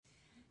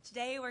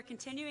Today we're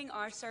continuing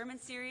our sermon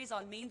series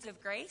on means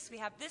of grace. We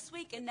have this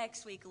week and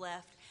next week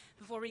left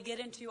before we get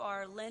into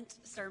our Lent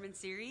sermon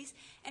series.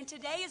 And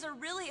today is a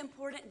really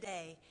important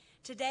day.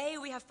 Today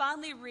we have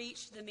finally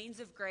reached the means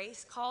of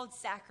grace called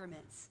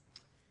sacraments.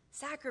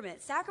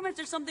 Sacraments. Sacraments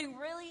are something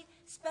really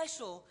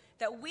special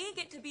that we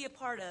get to be a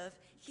part of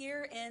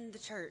here in the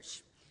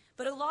church.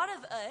 But a lot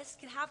of us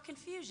can have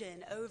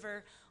confusion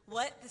over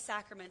what the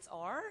sacraments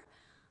are,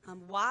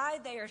 why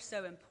they are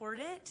so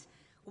important,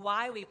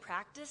 why we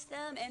practice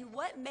them, and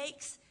what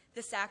makes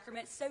the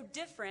sacraments so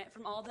different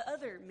from all the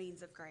other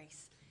means of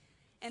grace.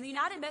 In the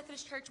United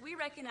Methodist Church, we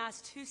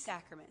recognize two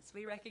sacraments.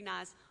 We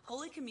recognize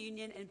Holy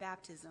Communion and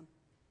baptism.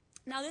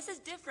 Now, this is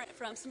different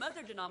from some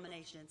other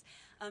denominations.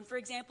 For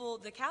example,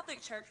 the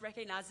Catholic Church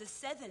recognizes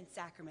 7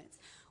 sacraments.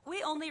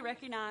 We only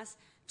recognize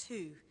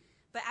 2.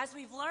 But as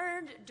we've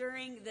learned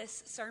during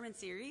this sermon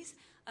series,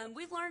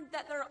 we've learned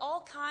that there are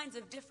all kinds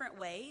of different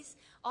ways,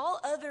 all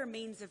other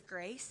means of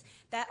grace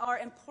that are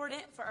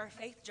important for our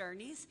faith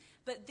journeys,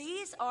 but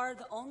these are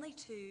the only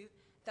 2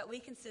 that we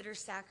consider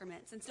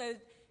sacraments. And so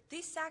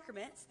these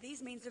sacraments,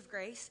 these means of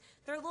grace,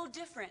 they're a little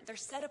different. They're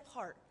set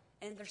apart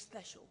and they're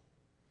special.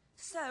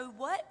 So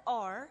what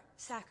are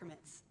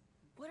sacraments?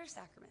 What are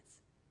sacraments?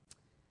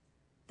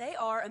 They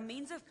are a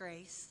means of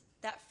grace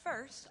that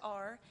first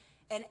are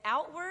an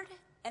outward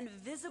and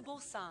visible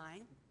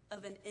sign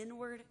of an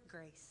inward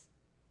grace.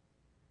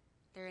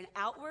 They're an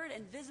outward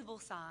and visible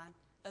sign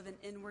of an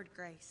inward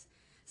grace.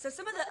 So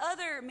some of the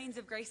other means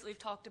of grace that we've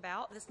talked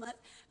about this month,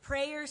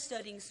 prayer,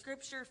 studying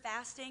scripture,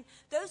 fasting,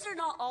 those are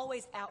not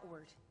always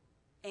outward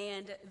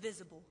and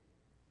visible,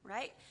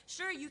 right?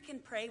 Sure, you can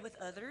pray with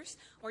others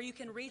or you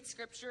can read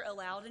scripture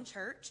aloud in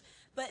church,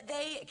 but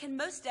they can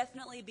most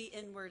definitely be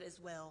inward as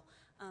well.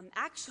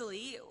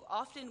 Actually,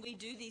 often we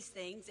do these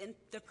things in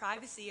the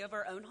privacy of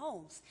our own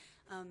homes.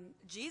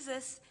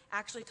 Jesus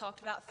actually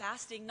talked about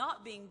fasting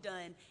not being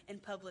done in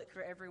public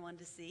for everyone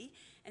to see,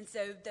 and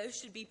so those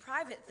should be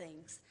private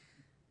things.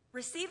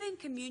 Receiving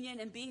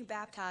communion and being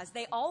baptized,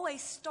 they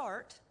always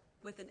start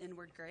with an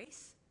inward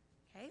grace,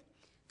 okay?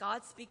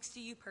 God speaks to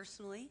you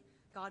personally.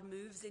 God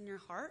moves in your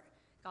heart.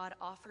 God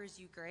offers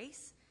you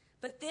grace.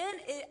 But then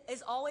it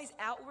is always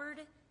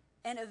outward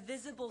and a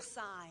visible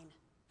sign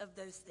of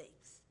those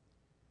things.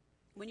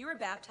 When you are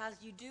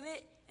baptized, you do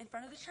it in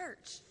front of the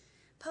church,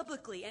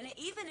 publicly. And it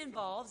even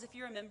involves, if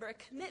you remember, a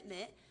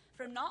commitment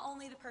from not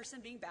only the person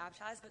being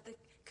baptized, but the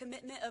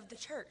commitment of the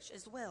church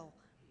as well.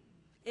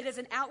 It is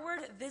an outward,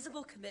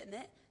 visible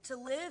commitment to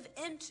live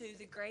into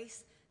the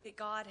grace that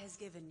God has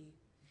given you.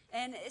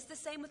 And it's the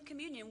same with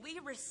communion. We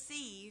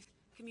receive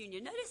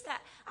communion. Notice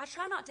that I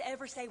try not to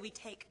ever say we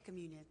take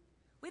communion.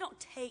 We don't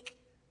take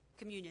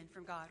communion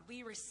from God.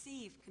 We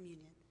receive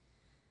communion.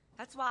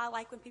 That's why I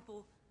like when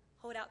people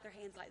hold out their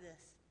hands like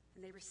this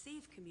and they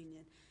receive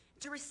communion.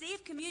 To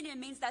receive communion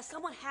means that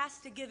someone has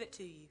to give it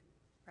to you,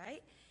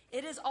 right?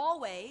 It is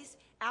always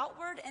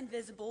outward and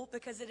visible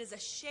because it is a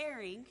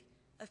sharing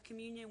of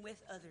communion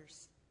with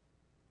others.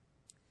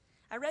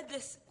 I read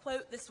this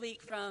quote this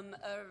week from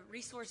a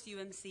Resource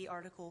UMC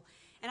article,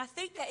 and I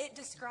think that it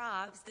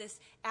describes this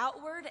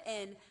outward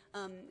and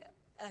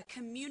a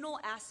communal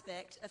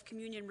aspect of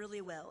communion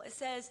really well. It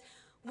says,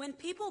 when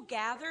people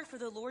gather for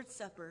the Lord's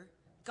Supper,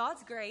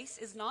 God's grace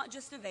is not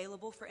just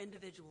available for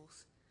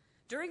individuals.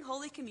 During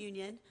Holy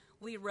Communion,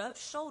 we rub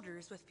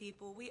shoulders with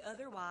people we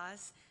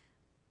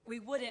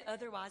wouldn't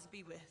otherwise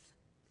be with.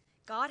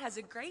 God has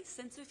a great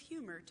sense of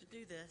humor to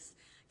do this.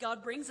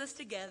 God brings us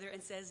together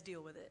and says,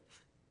 deal with it.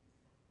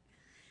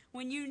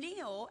 When you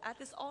kneel at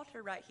this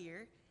altar right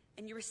here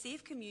and you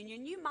receive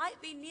communion, you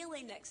might be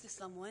kneeling next to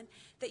someone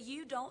that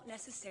you don't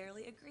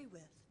necessarily agree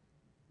with.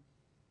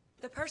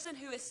 The person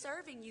who is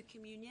serving you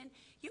communion,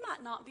 you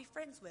might not be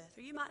friends with,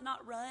 or you might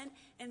not run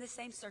in the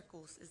same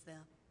circles as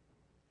them.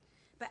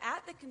 But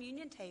at the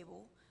communion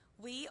table,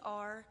 we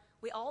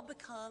all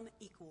become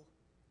equal.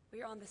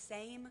 We are on the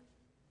same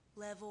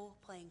level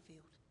playing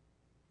field.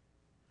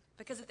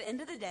 Because at the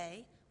end of the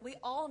day, we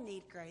all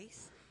need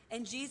grace,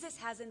 and Jesus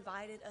has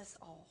invited us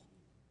all.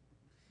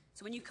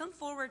 So when you come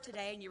forward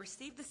today and you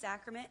receive the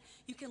sacrament,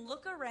 you can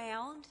look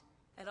around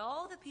at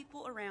all the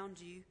people around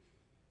you,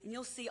 and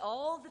you'll see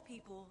all the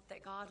people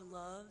that God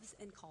loves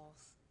and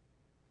calls.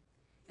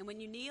 And when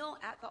you kneel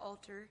at the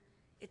altar,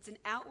 it's an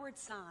outward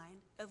sign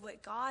of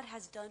what God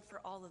has done for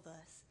all of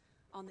us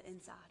on the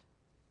inside.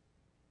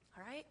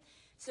 All right?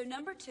 So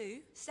number 2,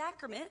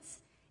 sacraments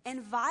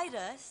invite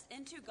us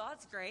into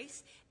God's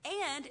grace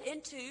and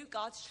into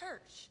God's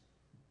church.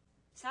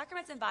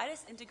 Sacraments invite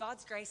us into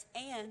God's grace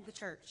and the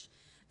church.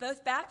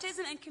 Both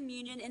baptism and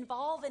communion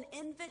involve an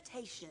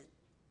invitation.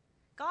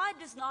 God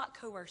does not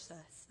coerce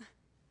us.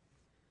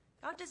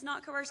 God does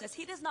not coerce us.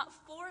 He does not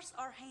force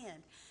our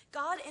hand.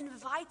 God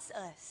invites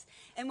us.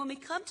 And when we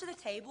come to the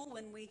table,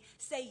 when we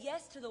say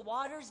yes to the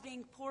waters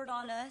being poured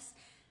on us,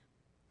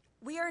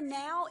 we are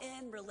now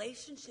in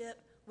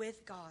relationship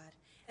with God.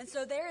 And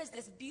so there is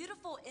this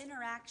beautiful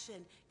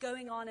interaction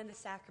going on in the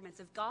sacraments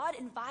of God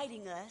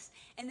inviting us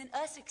and then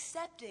us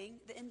accepting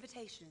the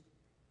invitation.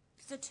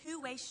 It's a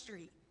two-way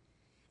street.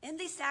 In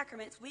these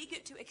sacraments, we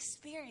get to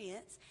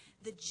experience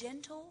the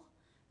gentle,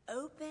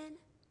 open,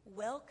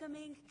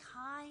 welcoming,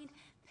 kind,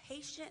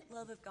 patient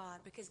love of God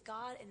because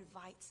God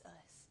invites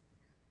us.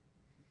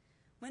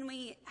 When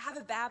we have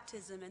a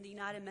baptism in the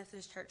United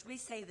Methodist Church, we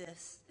say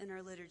this in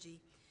our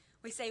liturgy.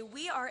 We say,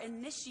 we are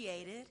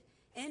initiated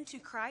into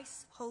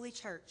Christ's holy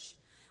church.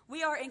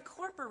 We are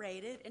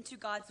incorporated into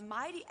God's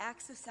mighty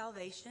acts of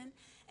salvation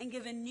and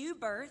given new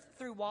birth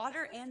through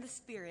water and the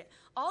Spirit.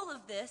 All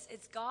of this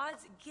is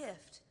God's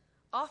gift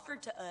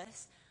offered to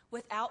us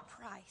without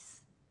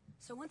price.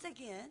 So once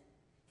again,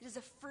 it is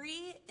a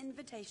free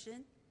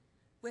invitation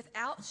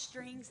without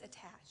strings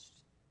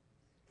attached.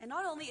 And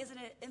not only is it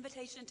an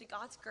invitation to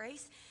God's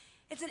grace,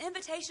 it's an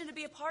invitation to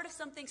be a part of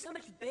something so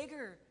much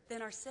bigger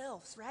than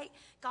ourselves, right?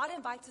 God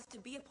invites us to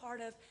be a part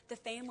of the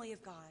family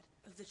of God,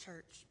 of the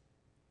church.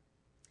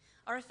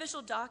 Our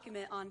official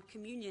document on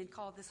communion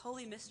called this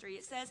Holy Mystery,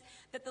 it says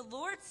that the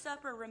Lord's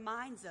Supper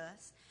reminds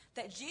us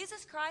that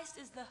Jesus Christ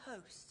is the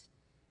host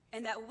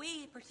and that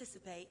we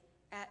participate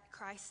at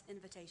Christ's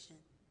invitation.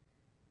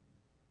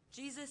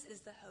 Jesus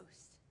is the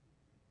host.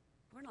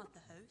 We're not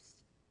the host.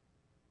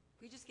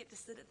 We just get to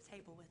sit at the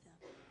table with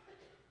him.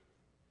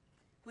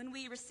 When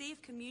we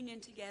receive communion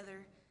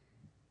together,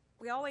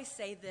 we always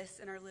say this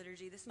in our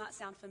liturgy. This might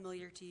sound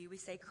familiar to you. We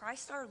say,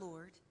 Christ our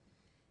Lord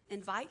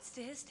invites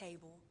to his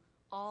table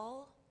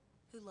all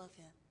who love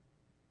him,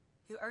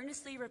 who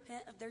earnestly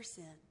repent of their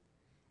sin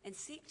and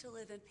seek to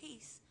live in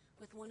peace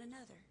with one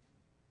another.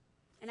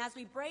 And as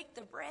we break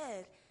the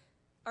bread,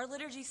 our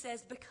liturgy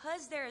says,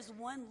 because there is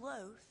one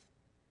loaf,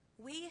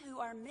 we who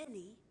are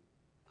many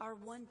are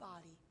one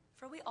body,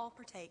 for we all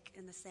partake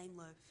in the same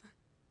loaf.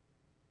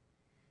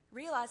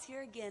 Realize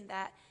here again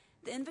that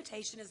the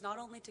invitation is not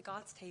only to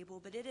God's table,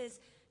 but it is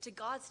to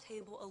God's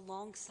table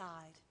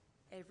alongside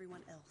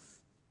everyone else.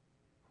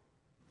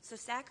 So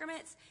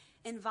sacraments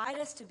invite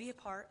us to be a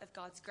part of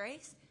God's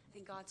grace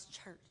and God's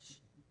church.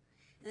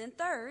 And then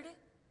third,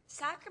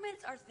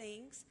 sacraments are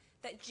things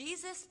that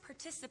Jesus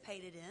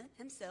participated in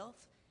himself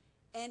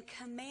and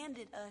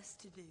commanded us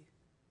to do.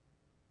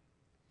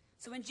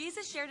 So when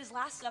Jesus shared his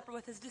Last Supper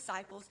with his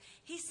disciples,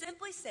 he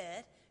simply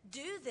said,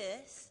 do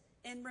this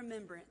in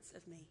remembrance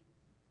of me.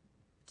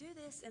 Do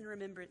this in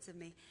remembrance of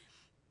me.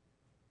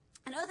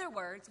 In other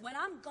words, when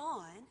I'm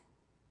gone,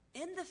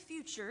 in the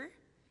future,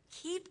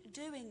 keep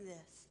doing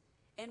this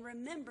and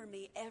remember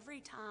me every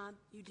time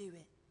you do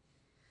it.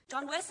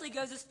 John Wesley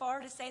goes as far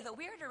to say that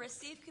we are to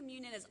receive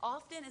communion as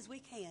often as we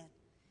can.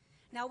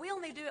 Now, we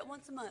only do it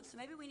once a month, so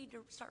maybe we need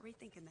to start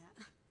rethinking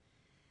that.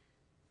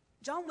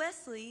 John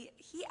Wesley,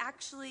 he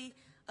actually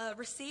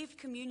received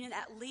communion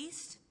at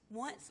least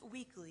once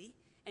weekly,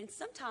 and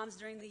sometimes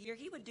during the year,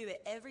 he would do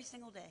it every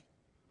single day.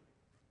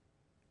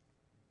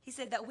 He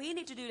said that we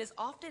need to do it as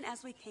often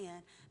as we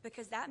can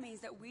because that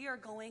means that we are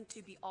going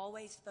to be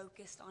always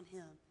focused on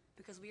him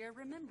because we are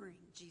remembering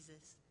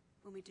Jesus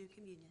when we do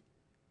communion.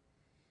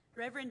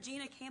 Reverend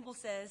Gina Campbell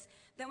says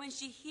that when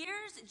she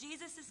hears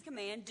Jesus'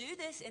 command, do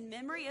this in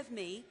memory of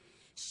me,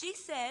 she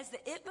says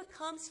that it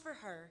becomes for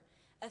her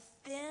a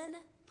thin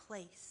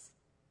place,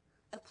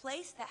 a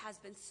place that has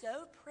been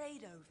so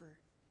prayed over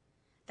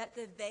that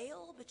the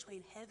veil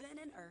between heaven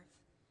and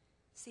earth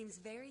seems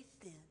very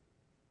thin,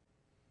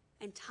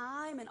 and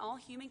time and all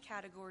human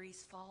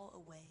categories fall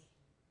away.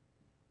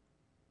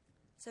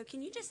 So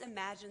can you just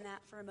imagine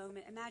that for a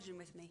moment? Imagine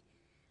with me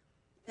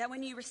that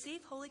when you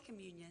receive Holy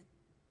Communion,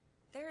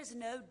 there is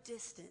no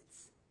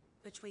distance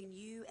between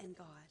you and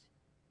God.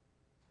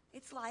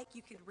 It's like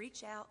you could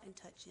reach out and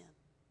touch him.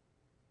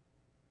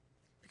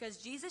 Because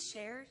Jesus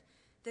shared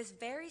this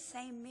very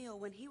same meal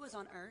when he was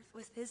on earth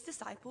with his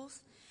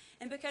disciples,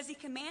 and because he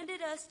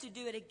commanded us to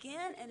do it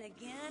again and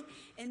again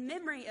in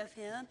memory of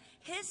him,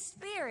 his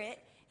Spirit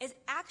is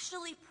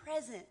actually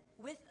present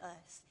with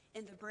us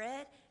in the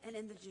bread and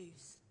in the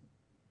juice.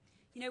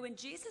 You know, when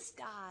Jesus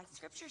died,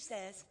 Scripture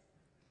says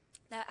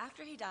that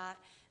after he died,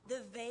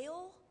 the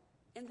veil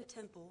in the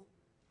temple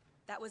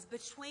that was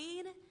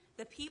between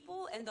the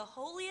people and the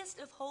holiest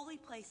of holy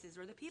places,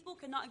 where the people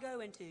could not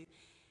go into,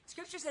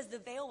 Scripture says the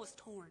veil was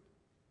torn.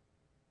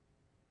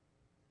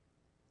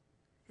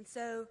 And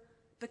so,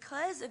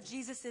 because of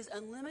Jesus'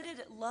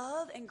 unlimited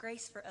love and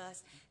grace for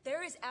us,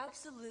 there is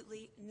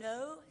absolutely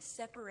no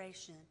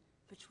separation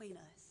between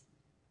us.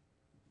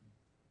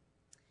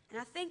 And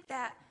I think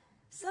that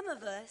some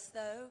of us,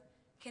 though,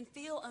 can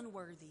feel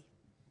unworthy.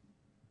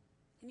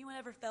 Anyone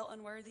ever felt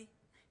unworthy?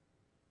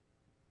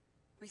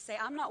 We say,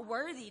 I'm not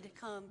worthy to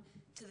come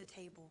to the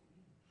table.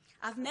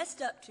 I've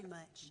messed up too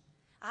much.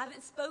 I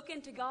haven't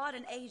spoken to God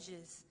in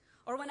ages.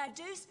 Or when I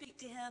do speak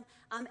to him,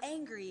 I'm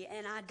angry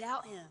and I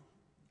doubt him.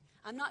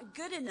 I'm not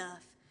good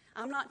enough.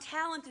 I'm not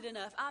talented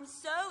enough. I'm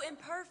so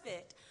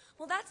imperfect.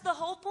 Well, that's the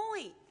whole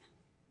point.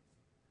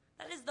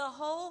 That is the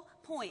whole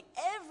point.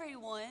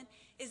 Everyone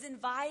is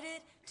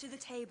invited to the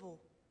table.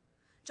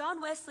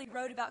 John Wesley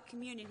wrote about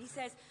communion. He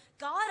says,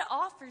 God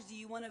offers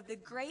you one of the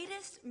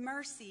greatest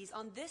mercies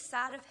on this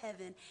side of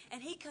heaven,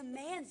 and he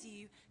commands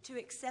you to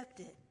accept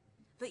it.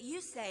 But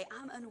you say,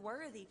 I'm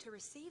unworthy to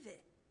receive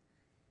it.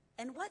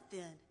 And what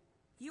then?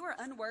 You are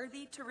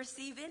unworthy to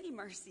receive any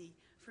mercy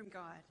from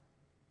God.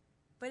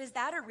 But is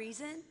that a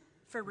reason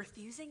for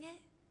refusing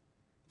it?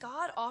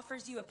 God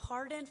offers you a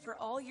pardon for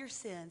all your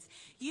sins.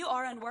 You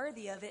are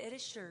unworthy of it, it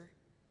is sure,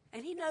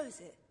 and he knows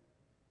it,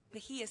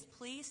 but he is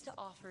pleased to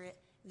offer it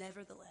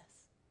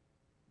nevertheless.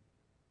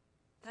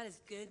 That is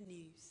good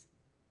news.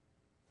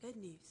 Good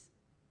news.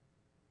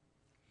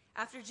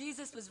 After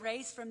Jesus was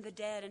raised from the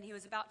dead and he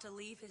was about to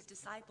leave his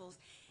disciples,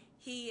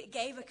 he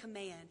gave a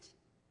command.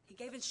 He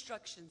gave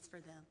instructions for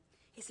them.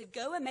 He said,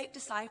 go and make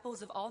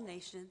disciples of all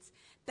nations,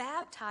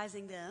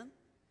 baptizing them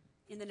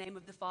in the name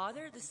of the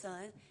Father, the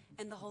Son,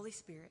 and the Holy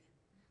Spirit.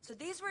 So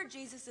these were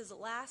Jesus'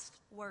 last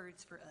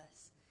words for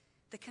us,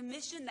 the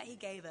commission that he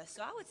gave us.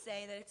 So I would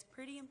say that it's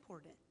pretty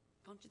important,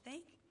 don't you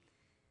think?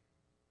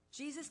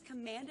 Jesus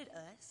commanded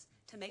us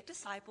to make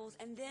disciples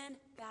and then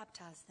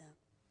baptize them.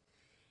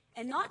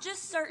 And not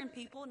just certain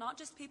people, not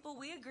just people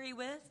we agree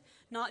with,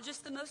 not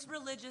just the most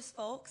religious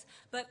folks,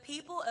 but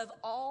people of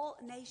all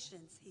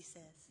nations, he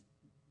says.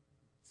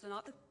 So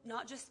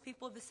not just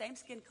people of the same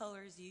skin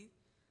color as you,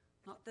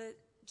 not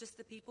just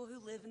the people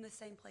who live in the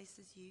same place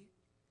as you,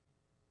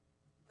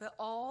 but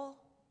all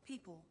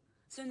people.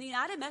 So in the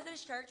United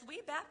Methodist Church,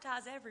 we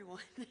baptize everyone.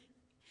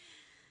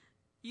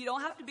 You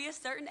don't have to be a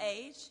certain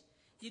age.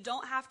 You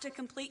don't have to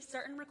complete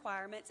certain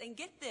requirements. And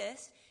get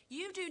this,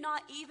 you do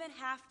not even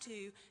have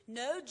to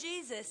know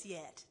Jesus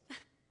yet.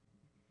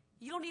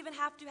 You don't even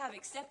have to have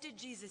accepted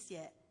Jesus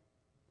yet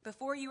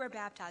before you are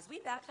baptized. We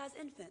baptize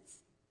infants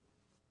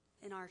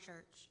in our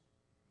church.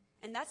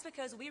 And that's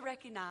because we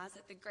recognize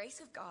that the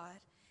grace of God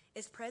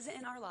is present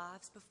in our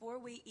lives before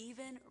we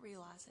even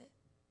realize it.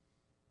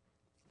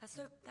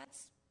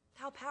 That's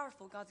how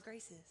powerful God's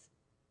grace is.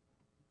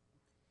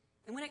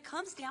 And when it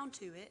comes down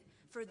to it,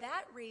 for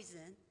that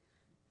reason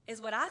is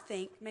what I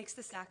think makes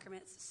the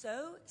sacraments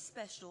so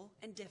special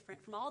and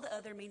different from all the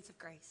other means of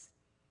grace.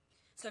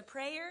 So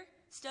prayer,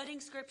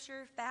 studying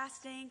scripture,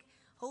 fasting,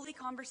 holy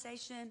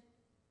conversation,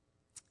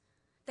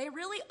 they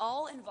really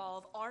all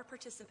involve our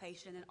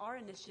participation and our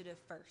initiative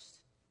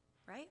first,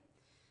 right?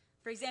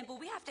 For example,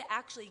 we have to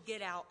actually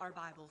get out our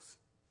Bibles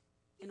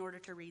in order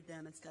to read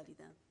them and study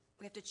them.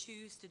 We have to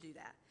choose to do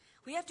that.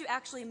 We have to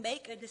actually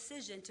make a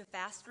decision to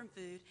fast from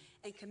food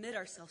and commit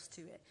ourselves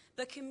to it.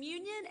 But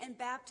communion and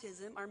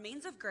baptism are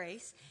means of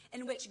grace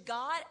in which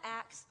God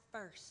acts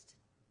first.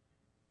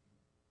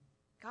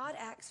 God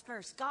acts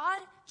first. God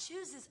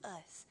chooses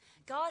us.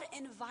 God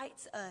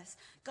invites us.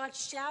 God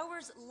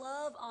showers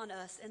love on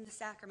us in the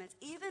sacraments,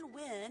 even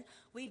when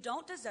we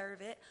don't deserve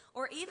it,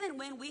 or even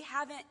when we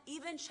haven't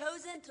even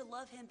chosen to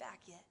love him back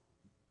yet.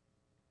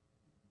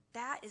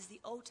 That is the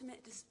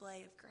ultimate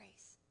display of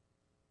grace.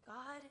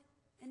 God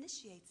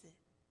initiates it.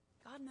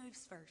 God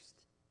moves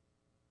first.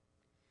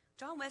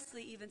 John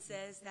Wesley even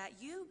says that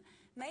you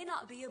may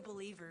not be a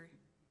believer,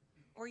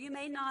 or you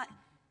may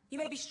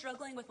be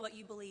struggling with what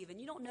you believe, and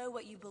you don't know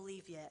what you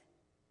believe yet.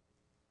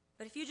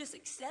 But if you just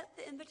accept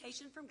the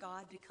invitation from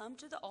God to come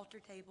to the altar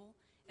table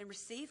and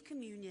receive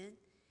communion,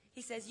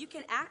 he says you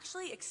can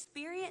actually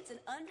experience and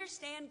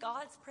understand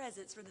God's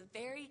presence for the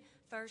very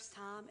first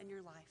time in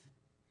your life.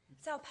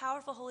 That's how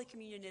powerful Holy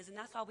Communion is, and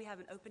that's why we have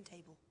an open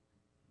table.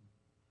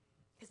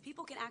 Because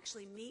people can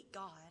actually meet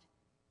God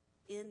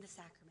in the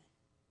sacrament.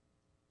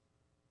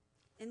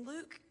 In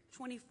Luke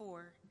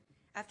 24,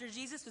 after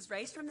Jesus was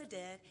raised from the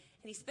dead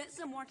and he spent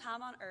some more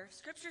time on earth,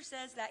 Scripture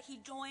says that he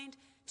joined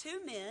two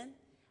men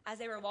as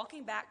they were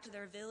walking back to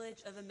their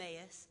village of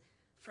Emmaus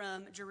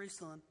from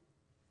Jerusalem.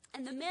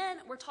 And the men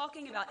were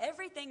talking about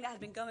everything that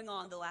had been going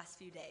on the last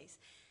few days.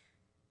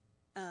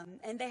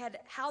 And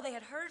how they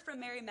had heard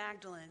from Mary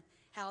Magdalene,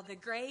 how the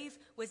grave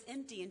was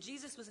empty and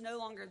Jesus was no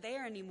longer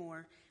there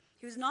anymore.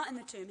 He was not in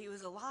the tomb, he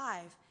was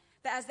alive.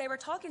 But as they were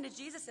talking to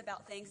Jesus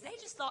about things, they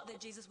just thought that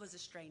Jesus was a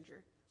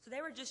stranger. So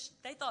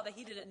they thought that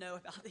he didn't know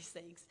about these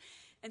things.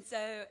 And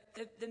so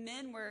the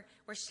men were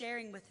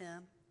sharing with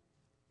him,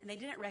 and they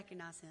didn't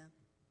recognize him.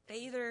 They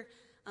either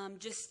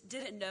just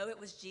didn't know it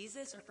was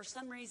Jesus, or for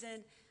some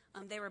reason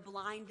they were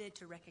blinded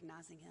to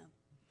recognizing him.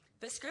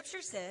 But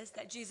Scripture says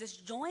that Jesus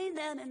joined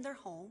them in their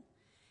home,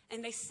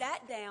 and they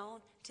sat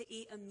down to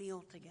eat a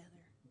meal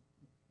together.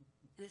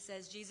 And it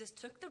says Jesus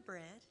took the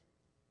bread,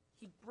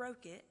 he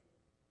broke it,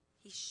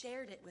 he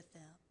shared it with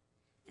them.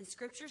 And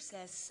Scripture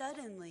says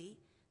suddenly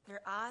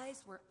their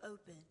eyes were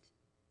opened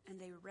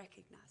and they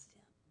recognized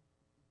him.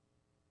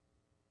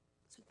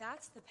 So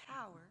that's the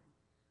power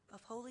of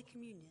Holy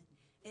Communion.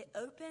 It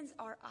opens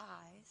our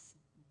eyes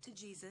to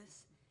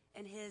Jesus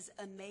and his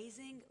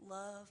amazing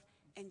love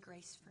and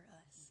grace for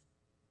us.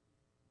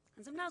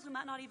 And sometimes we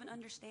might not even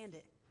understand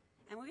it.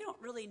 And we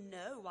don't really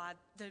know why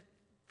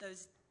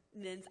those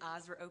men's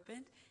eyes were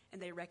opened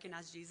and they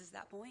recognized Jesus at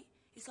that point.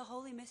 It's a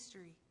holy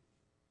mystery.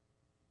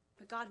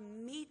 But God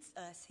meets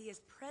us. He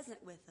is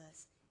present with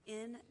us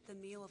in the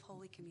meal of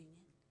Holy Communion.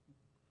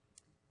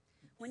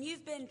 When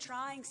you've been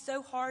trying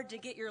so hard to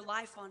get your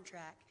life on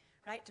track,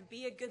 right, to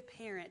be a good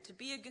parent, to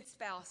be a good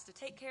spouse, to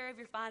take care of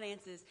your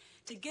finances,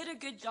 to get a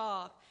good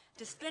job,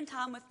 to spend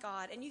time with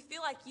God, and you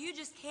feel like you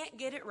just can't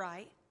get it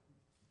right,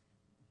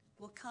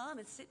 will come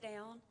and sit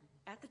down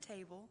at the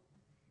table,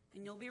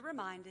 and you'll be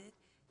reminded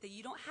that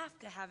you don't have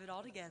to have it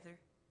all together.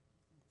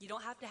 You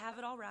don't have to have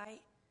it all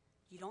right.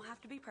 You don't have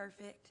to be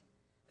perfect,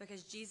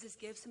 because Jesus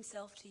gives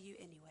himself to you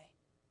anyway.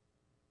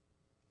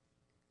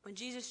 When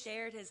Jesus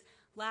shared his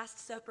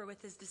Last Supper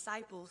with his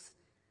disciples,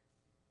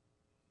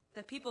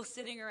 the people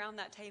sitting around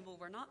that table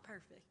were not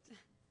perfect.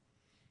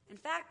 In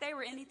fact, they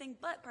were anything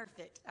but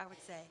perfect, I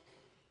would say.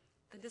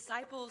 The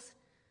disciples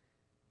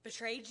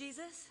betrayed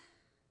Jesus.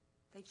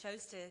 They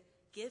chose to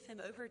give him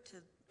over to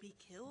be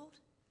killed.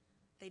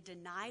 They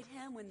denied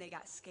him when they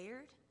got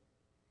scared.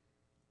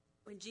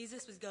 When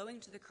Jesus was going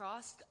to the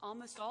cross,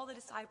 almost all the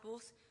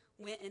disciples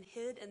went and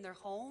hid in their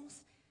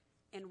homes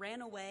and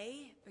ran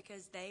away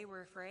because they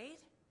were afraid.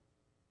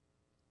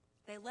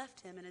 They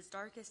left him in his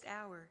darkest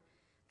hour.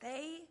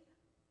 They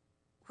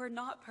were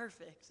not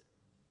perfect.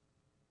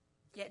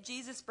 Yet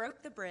Jesus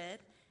broke the bread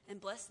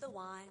and blessed the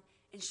wine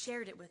and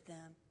shared it with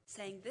them,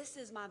 saying, "This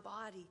is my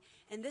body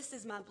and this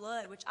is my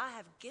blood, which I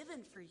have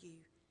given for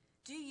you.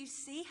 Do you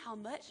see how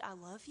much I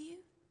love you?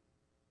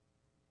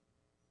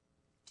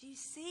 Do you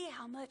see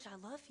how much I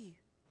love you?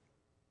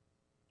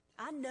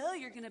 I know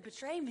you're going to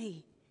betray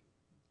me.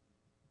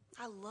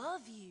 I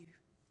love you.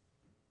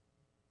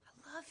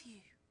 I love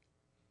you."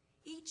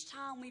 Each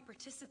time we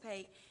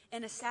participate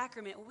in a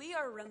sacrament, we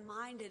are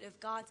reminded of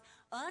God's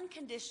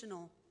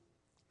unconditional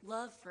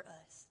love for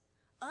us.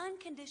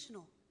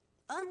 Unconditional,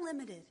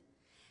 unlimited.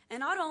 And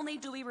not only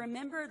do we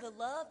remember the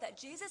love that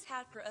Jesus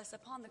had for us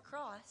upon the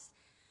cross,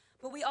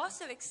 but we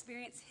also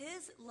experience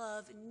his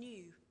love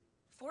new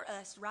for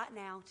us right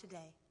now,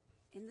 today,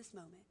 in this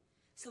moment.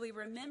 So we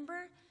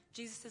remember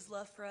Jesus'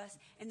 love for us,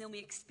 and then we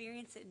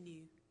experience it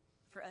new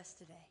for us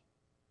today.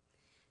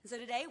 And so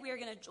today we are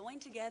going to join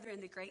together in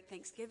the Great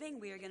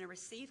Thanksgiving. We are going to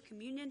receive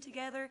communion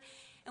together.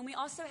 And we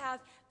also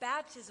have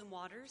baptism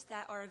waters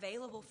that are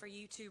available for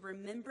you to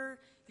remember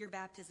your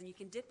baptism. You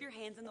can dip your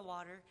hands in the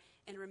water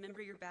and remember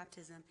your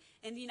baptism.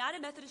 In the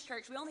United Methodist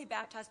Church, we only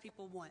baptize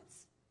people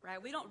once, right?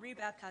 We don't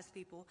rebaptize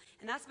people.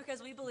 And that's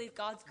because we believe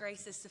God's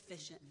grace is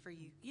sufficient for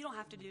you. You don't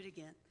have to do it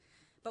again.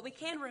 But we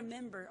can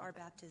remember our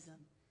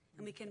baptism.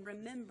 And we can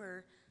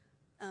remember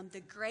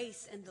the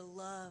grace and the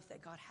love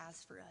that God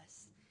has for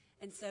us.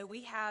 And so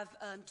we have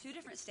 2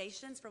 different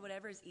stations for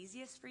whatever is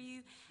easiest for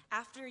you.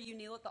 After you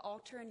kneel at the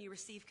altar and you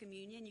receive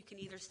communion, you can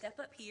either step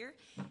up here,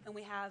 and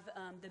we have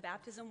the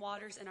baptism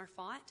waters in our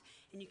font,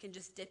 and you can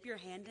just dip your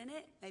hand in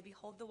it, maybe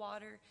hold the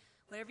water,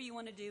 whatever you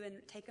want to do,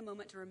 and take a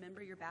moment to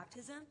remember your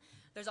baptism.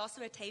 There's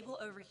also a table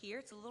over here.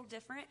 It's a little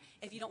different.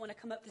 If you don't want to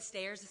come up the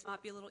stairs, this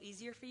might be a little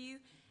easier for you.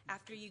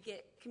 After you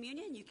get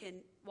communion, you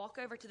can walk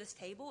over to this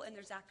table, and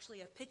there's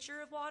actually a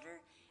pitcher of water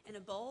and a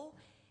bowl.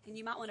 And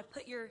you might want to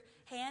put your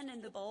hand in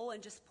the bowl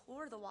and just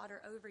pour the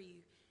water over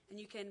you. And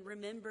you can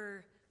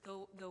remember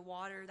the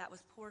water that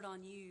was poured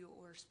on you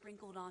or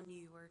sprinkled on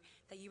you or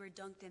that you were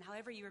dunked in,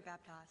 however you were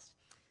baptized.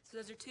 So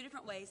those are 2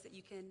 different ways that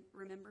you can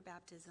remember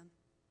baptism.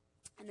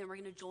 And then we're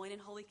going to join in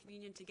Holy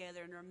Communion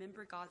together and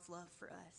remember God's love for us.